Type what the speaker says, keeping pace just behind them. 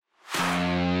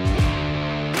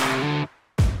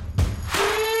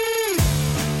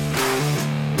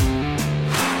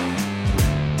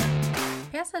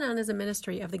On is a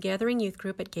ministry of the Gathering Youth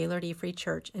Group at Gaylord E. Free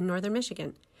Church in northern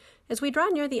Michigan. As we draw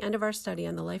near the end of our study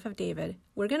on the life of David,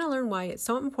 we're going to learn why it's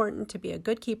so important to be a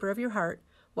good keeper of your heart,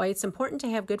 why it's important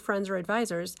to have good friends or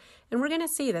advisors, and we're going to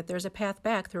see that there's a path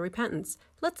back through repentance.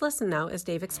 Let's listen now as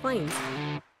Dave explains.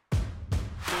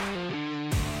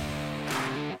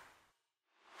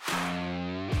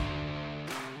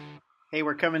 Hey,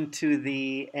 we're coming to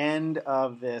the end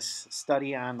of this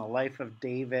study on the life of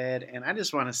David, and I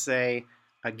just want to say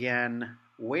again,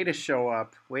 way to show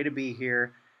up, way to be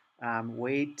here,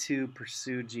 way to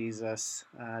pursue Jesus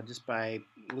just by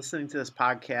listening to this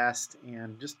podcast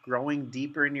and just growing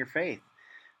deeper in your faith.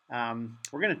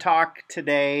 We're going to talk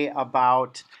today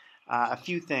about a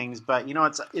few things, but you know,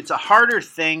 it's a harder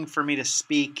thing for me to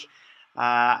speak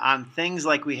on things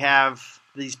like we have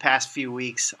these past few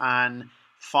weeks on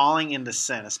falling into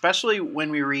sin, especially when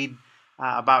we read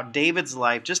about David's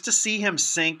life, just to see him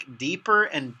sink deeper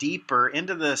and deeper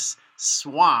into this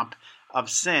swamp of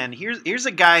sin. Here's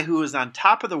a guy who is on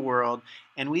top of the world,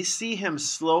 and we see him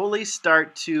slowly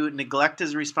start to neglect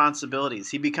his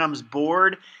responsibilities. He becomes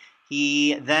bored.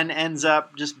 He then ends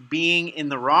up just being in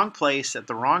the wrong place at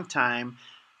the wrong time,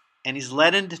 and he's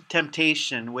led into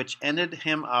temptation, which ended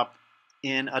him up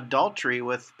in adultery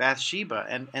with Bathsheba.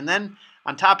 And then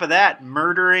on top of that,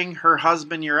 murdering her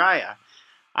husband Uriah.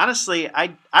 Honestly,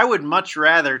 I would much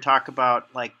rather talk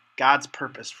about like God's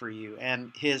purpose for you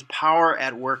and his power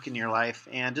at work in your life,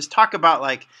 and just talk about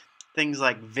like things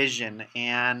like vision.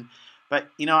 But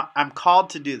you know, I'm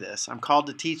called to do this. I'm called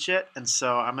to teach it, and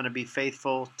so I'm going to be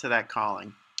faithful to that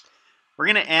calling. We're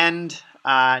going to end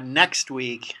next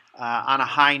week on a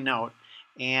high note.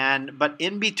 But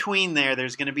in between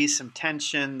there's going to be some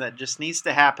tension that just needs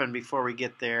to happen before we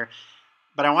get there.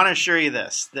 But I want to assure you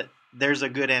this, that there's a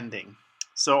good ending.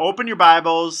 So open your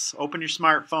Bibles, open your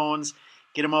smartphones,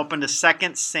 get them open to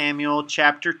 2 Samuel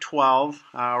chapter 12.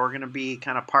 We're going to be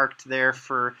kind of parked there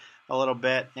for a little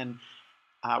bit, and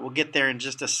we'll get there in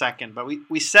just a second. But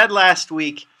we said last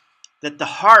week that the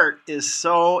heart is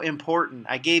so important.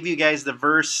 I gave you guys the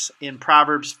verse in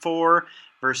Proverbs 4,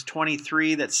 verse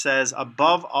 23 that says,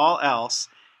 "Above all else,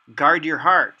 guard your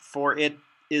heart, for it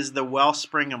is the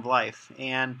wellspring of life."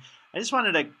 And I just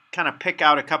wanted to kind of pick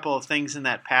out a couple of things in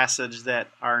that passage that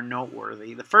are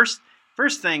noteworthy. The first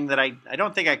thing that I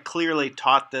don't think I clearly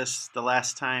taught this the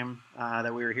last time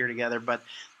that we were here together, but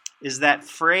is that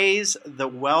phrase, the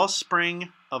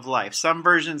wellspring of life. Some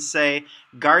versions say,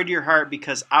 guard your heart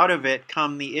because out of it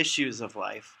come the issues of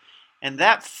life. And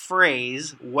that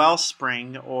phrase,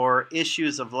 wellspring or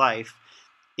issues of life,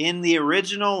 in the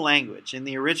original language, in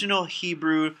the original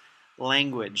Hebrew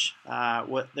language,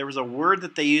 there was a word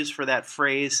that they used for that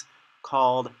phrase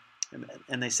called,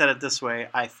 and they said it this way,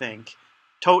 I think,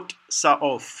 tot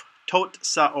sa'of,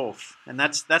 and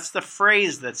that's the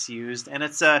phrase that's used, and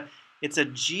it's a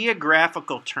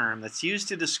geographical term that's used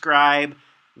to describe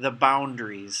the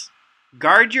boundaries.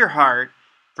 Guard your heart,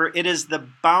 for it is the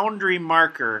boundary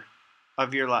marker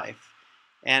of your life.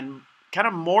 And kind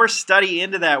of more study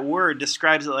into that word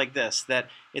describes it like this, that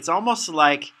it's almost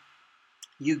like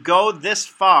you go this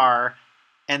far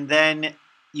and then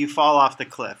you fall off the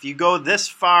cliff. You go this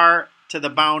far to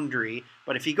the boundary,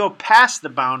 but if you go past the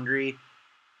boundary,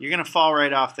 you're going to fall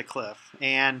right off the cliff.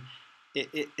 And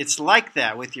it's like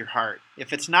that with your heart.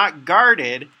 If it's not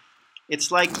guarded,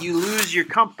 it's like you lose your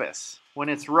compass. When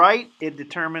it's right, it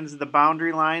determines the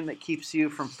boundary line that keeps you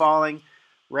from falling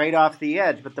right off the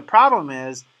edge. But the problem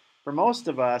is, for most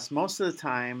of us, most of the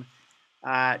time,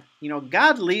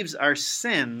 God leaves our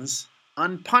sins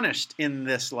unpunished in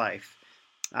this life.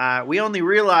 We only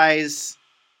realize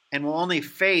and will only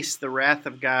face the wrath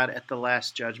of God at the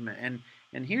last judgment.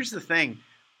 And here's the thing,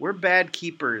 we're bad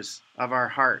keepers of our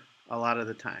heart a lot of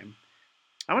the time.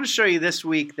 I want to show you this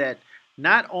week that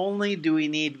not only do we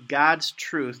need God's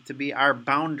truth to be our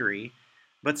boundary,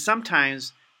 but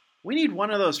sometimes we need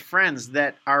one of those friends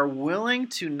that are willing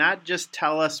to not just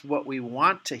tell us what we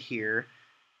want to hear,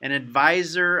 an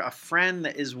advisor, a friend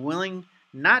that is willing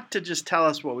not to just tell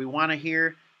us what we want to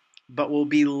hear, but will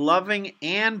be loving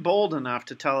and bold enough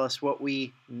to tell us what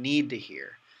we need to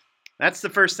hear. That's the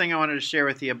first thing I wanted to share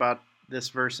with you about this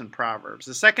verse in Proverbs.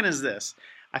 The second is this.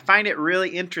 I find it really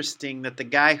interesting that the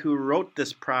guy who wrote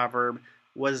this proverb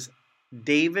was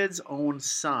David's own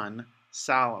son,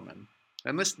 Solomon.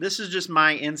 And this is just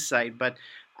my insight, but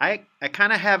I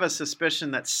kind of have a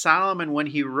suspicion that Solomon, when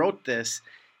he wrote this,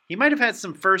 he might have had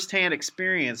some firsthand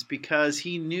experience because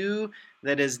he knew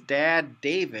that his dad,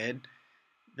 David,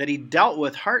 that he dealt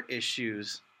with heart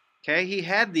issues. Okay, he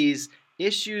had these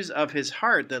issues of his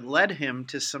heart that led him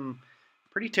to some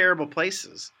pretty terrible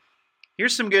places.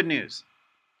 Here's some good news.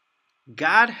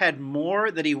 God had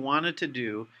more that he wanted to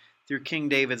do through King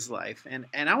David's life. And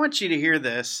I want you to hear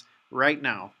this right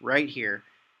now, right here.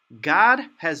 God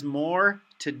has more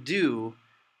to do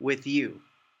with you.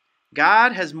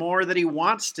 God has more that he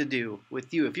wants to do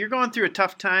with you. If you're going through a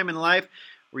tough time in life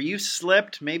where you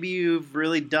slipped, maybe you've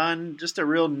really done just a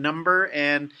real number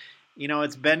and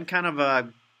it's been kind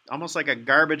of almost like a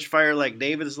garbage fire like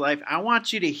David's life. I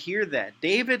want you to hear that.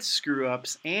 David's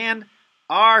screw-ups and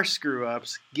our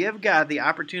screw-ups give God the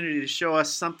opportunity to show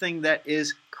us something that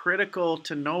is critical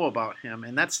to know about him.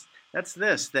 And that's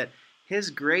this, that his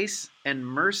grace and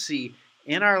mercy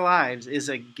in our lives is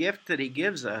a gift that he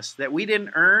gives us that we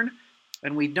didn't earn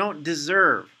and we don't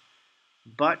deserve.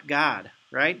 But God,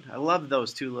 right? I love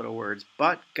those two little words.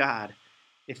 But God.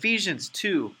 Ephesians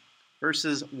 2,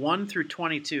 verses 1 through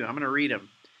 22. I'm going to read them.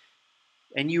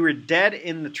 And you were dead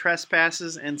in the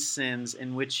trespasses and sins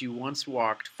in which you once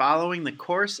walked, following the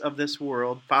course of this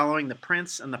world, following the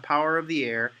prince and the power of the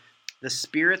air, the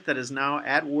spirit that is now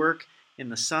at work in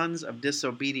the sons of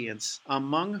disobedience,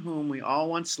 among whom we all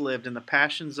once lived in the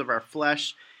passions of our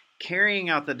flesh, carrying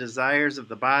out the desires of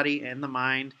the body and the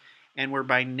mind, and were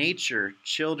by nature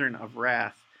children of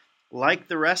wrath, like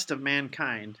the rest of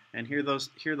mankind. And hear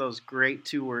those great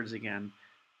two words again.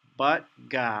 But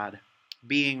God,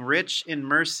 being rich in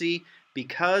mercy,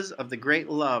 because of the great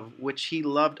love which he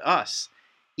loved us,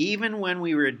 even when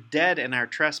we were dead in our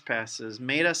trespasses,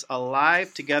 made us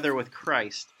alive together with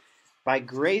Christ. By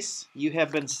grace you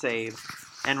have been saved,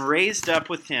 and raised up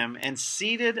with him, and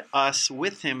seated us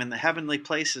with him in the heavenly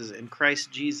places in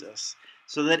Christ Jesus,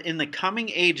 so that in the coming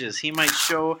ages he might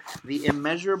show the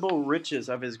immeasurable riches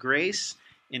of his grace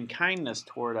in kindness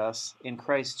toward us in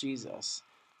Christ Jesus.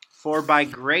 For by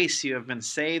grace you have been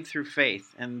saved through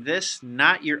faith, and this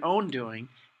not your own doing,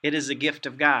 it is a gift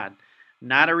of God,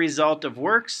 not a result of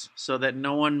works, so that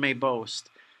no one may boast.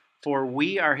 For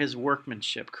we are his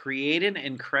workmanship, created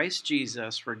in Christ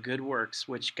Jesus for good works,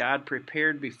 which God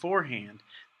prepared beforehand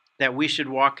that we should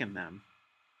walk in them.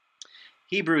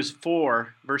 Hebrews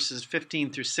 4, verses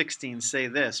 15 through 16 say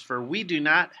this, For we do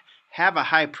not have a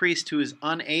high priest who is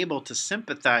unable to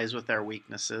sympathize with our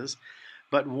weaknesses,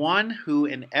 but one who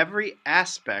in every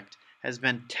aspect has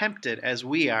been tempted as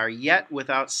we are, yet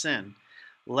without sin.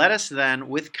 Let us then,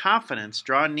 with confidence,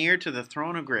 draw near to the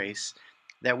throne of grace,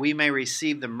 that we may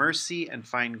receive the mercy and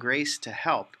find grace to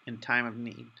help in time of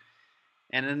need.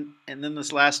 And then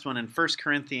this last one in 1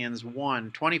 Corinthians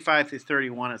 1, 25 through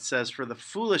 31, it says, For the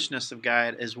foolishness of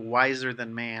God is wiser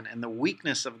than man, and the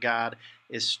weakness of God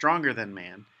is stronger than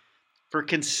man. For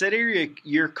consider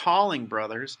your calling,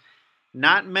 brothers.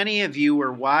 Not many of you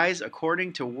were wise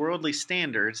according to worldly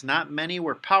standards. Not many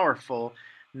were powerful.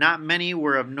 Not many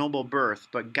were of noble birth.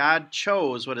 But God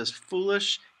chose what is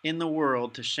foolish in the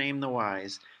world to shame the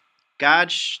wise. God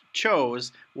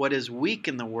chose what is weak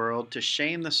in the world to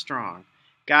shame the strong.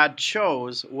 God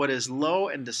chose what is low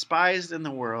and despised in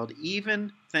the world,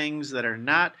 even things that are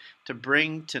not, to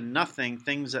bring to nothing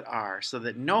things that are, so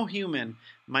that no human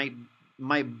might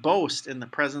boast in the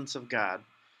presence of God.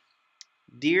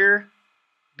 Dear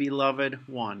beloved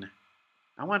one,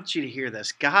 I want you to hear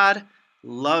this. God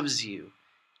loves you.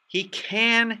 He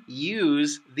can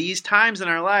use these times in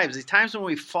our lives, these times when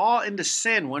we fall into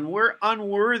sin, when we're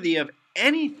unworthy of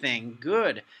anything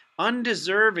good,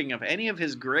 undeserving of any of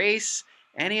his grace,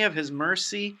 any of his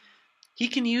mercy. He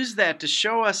can use that to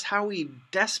show us how we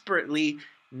desperately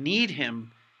need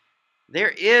him.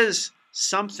 There is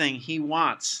something he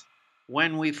wants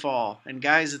when we fall. And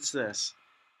guys, it's this.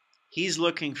 He's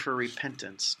looking for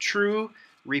repentance, true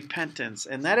repentance.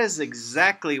 And that is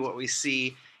exactly what we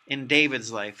see in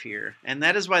David's life here. And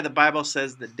that is why the Bible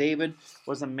says that David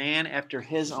was a man after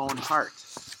his own heart.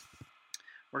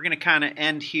 We're going to kind of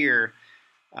end here,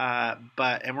 and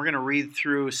we're going to read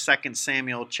through 2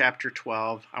 Samuel chapter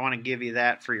 12. I want to give you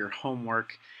that for your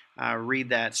homework. Read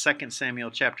that, 2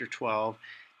 Samuel chapter 12.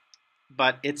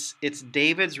 But it's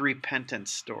David's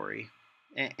repentance story.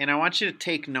 And I want you to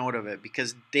take note of it,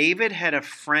 because David had a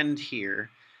friend here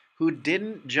who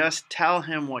didn't just tell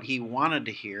him what he wanted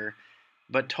to hear,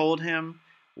 but told him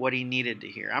what he needed to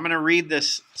hear. I'm going to read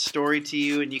this story to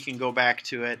you, and you can go back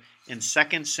to it in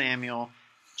 2 Samuel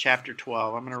chapter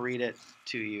 12. I'm going to read it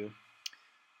to you.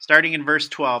 Starting in verse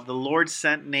 12, the Lord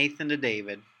sent Nathan to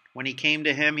David. When he came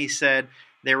to him, he said,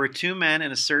 There were two men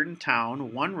in a certain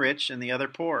town, one rich and the other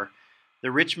poor.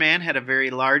 The rich man had a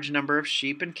very large number of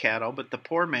sheep and cattle, but the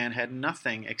poor man had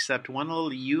nothing except one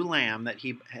little ewe lamb that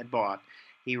he had bought.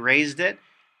 He raised it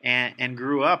and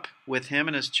grew up with him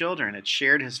and his children. It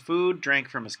shared his food, drank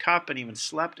from his cup, and even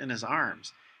slept in his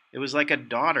arms. It was like a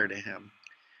daughter to him.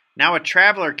 Now a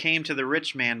traveler came to the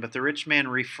rich man, but the rich man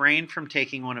refrained from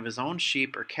taking one of his own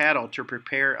sheep or cattle to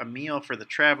prepare a meal for the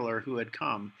traveler who had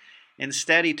come.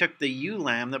 Instead, he took the ewe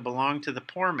lamb that belonged to the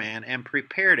poor man and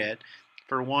prepared it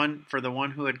for the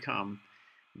one who had come.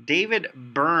 David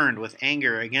burned with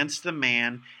anger against the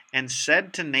man and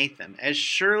said to Nathan, "As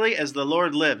surely as the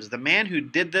Lord lives, the man who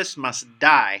did this must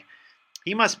die.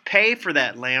 He must pay for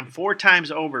that lamb 4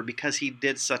 times over because he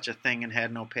did such a thing and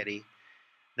had no pity."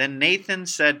 Then Nathan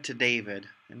said to David,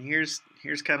 and here's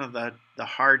kind of the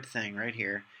hard thing right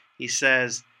here. He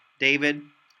says, "David,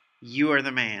 you are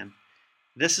the man.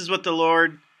 This is what the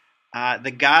Lord,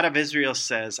 the God of Israel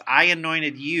says. I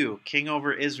anointed you king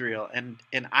over Israel,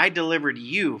 and I delivered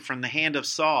you from the hand of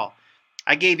Saul.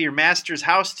 I gave your master's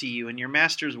house to you and your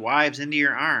master's wives into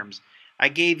your arms. I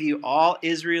gave you all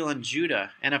Israel and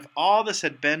Judah, and if all this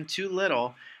had been too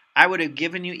little, I would have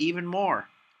given you even more.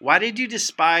 Why did you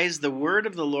despise the word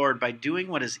of the Lord by doing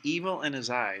what is evil in his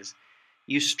eyes?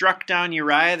 You struck down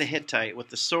Uriah the Hittite with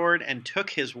the sword and took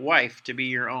his wife to be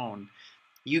your own.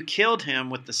 You killed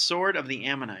him with the sword of the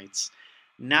Ammonites.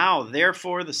 Now,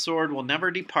 therefore, the sword will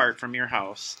never depart from your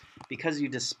house, because you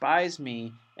despised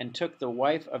me and took the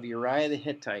wife of Uriah the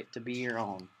Hittite to be your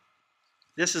own.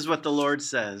 This is what the Lord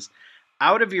says.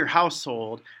 Out of your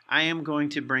household I am going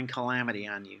to bring calamity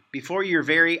on you. Before your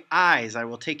very eyes I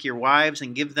will take your wives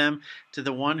and give them to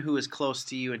the one who is close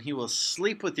to you, and he will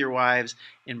sleep with your wives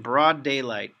in broad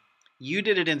daylight. You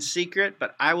did it in secret,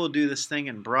 but I will do this thing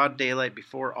in broad daylight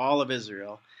before all of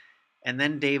Israel." And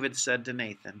then David said to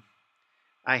Nathan,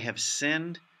 "I have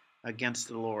sinned against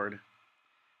the Lord."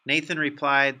 Nathan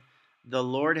replied, "The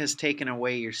Lord has taken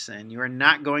away your sin. You are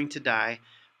not going to die.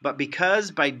 But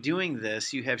because by doing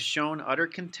this you have shown utter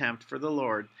contempt for the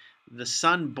Lord, the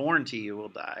son born to you will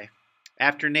die."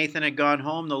 After Nathan had gone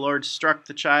home, the Lord struck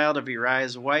the child of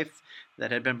Uriah's wife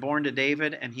that had been born to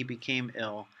David, and he became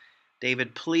ill.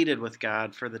 David pleaded with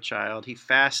God for the child. He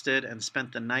fasted and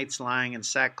spent the nights lying in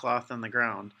sackcloth on the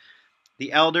ground.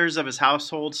 The elders of his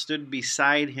household stood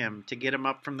beside him to get him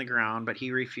up from the ground, but he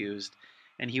refused,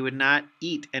 and he would not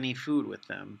eat any food with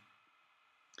them.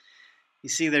 You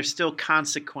see, there's still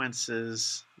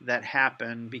consequences that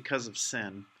happen because of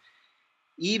sin.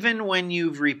 Even when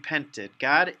you've repented,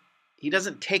 God, he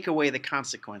doesn't take away the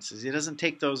consequences. He doesn't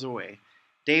take those away.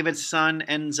 David's son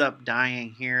ends up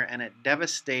dying here, and it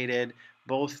devastated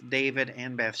both David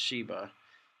and Bathsheba.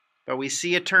 But we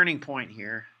see a turning point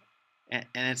here, and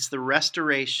it's the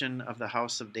restoration of the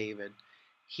house of David.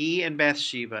 He and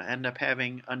Bathsheba end up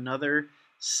having another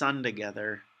son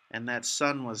together, and that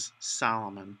son was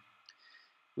Solomon.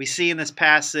 We see in this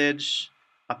passage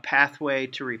a pathway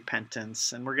to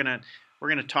repentance, and we're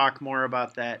gonna talk more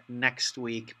about that next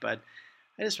week. But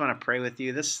I just want to pray with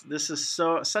you. This is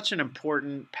such an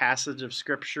important passage of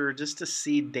Scripture, just to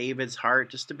see David's heart,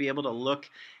 just to be able to look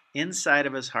inside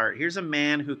of his heart. Here's a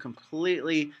man who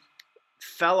completely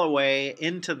fell away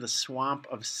into the swamp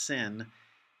of sin.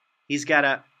 He's got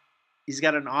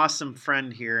an awesome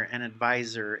friend here, an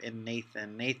advisor in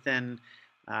Nathan. Nathan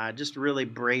just really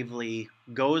bravely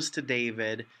goes to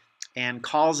David and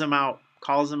calls him out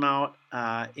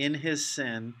in his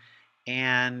sin.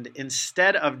 And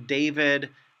instead of David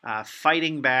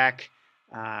fighting back,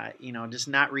 just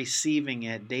not receiving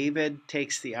it, David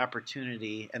takes the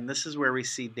opportunity, and this is where we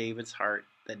see David's heart,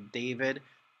 that David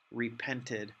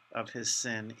repented of his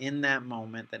sin in that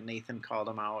moment that Nathan called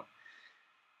him out.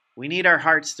 We need our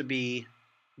hearts to be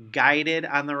guided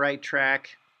on the right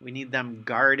track. We need them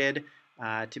guarded,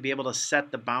 to be able to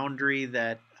set the boundary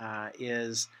that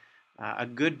is a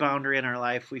good boundary in our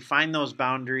life. We find those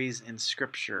boundaries in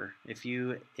Scripture. If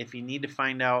you need to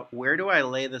find out, where do I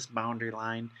lay this boundary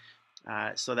line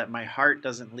so that my heart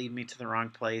doesn't lead me to the wrong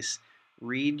place,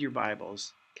 read your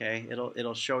Bibles. Okay,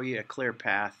 it'll show you a clear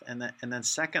path. And then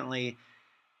secondly,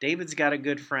 David's got a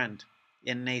good friend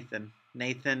in Nathan.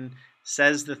 Nathan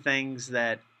says the things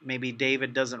that maybe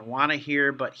David doesn't want to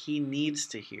hear, but he needs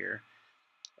to hear.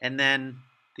 And then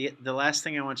the last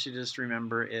thing I want you to just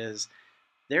remember is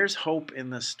there's hope in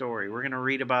this story. We're going to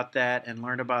read about that and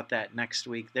learn about that next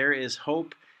week. There is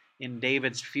hope in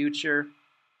David's future.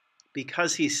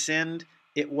 Because he sinned,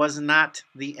 it was not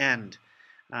the end.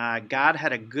 God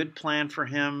had a good plan for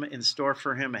him, in store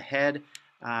for him ahead,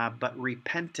 but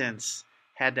repentance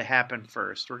had to happen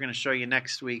first. We're going to show you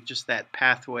next week just that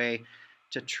pathway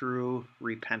to true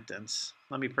repentance.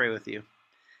 Let me pray with you.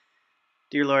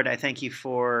 Dear Lord, I thank you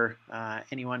for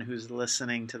anyone who's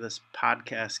listening to this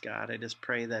podcast, God. I just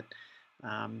pray that,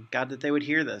 God, that they would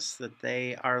hear this, that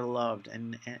they are loved,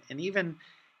 and even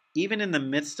even in the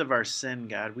midst of our sin,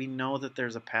 God, we know that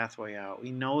there's a pathway out.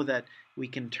 We know that we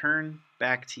can turn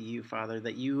back to you, Father,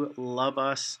 that you love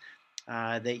us,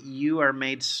 that you are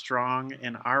made strong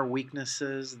in our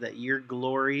weaknesses, that your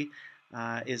glory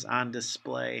is on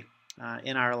display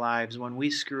in our lives. When we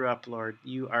screw up, Lord,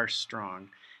 you are strong.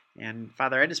 And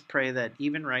Father, I just pray that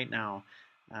even right now,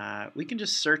 we can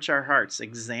just search our hearts,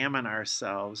 examine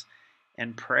ourselves,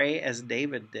 and pray as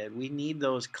David did. We need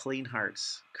those clean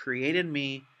hearts. Create in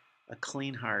me a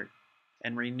clean heart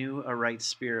and renew a right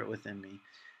spirit within me.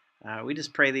 We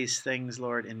just pray these things,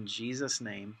 Lord, in Jesus'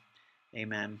 name.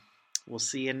 Amen. We'll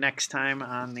see you next time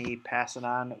on the Pass It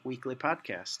On Weekly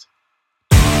Podcast.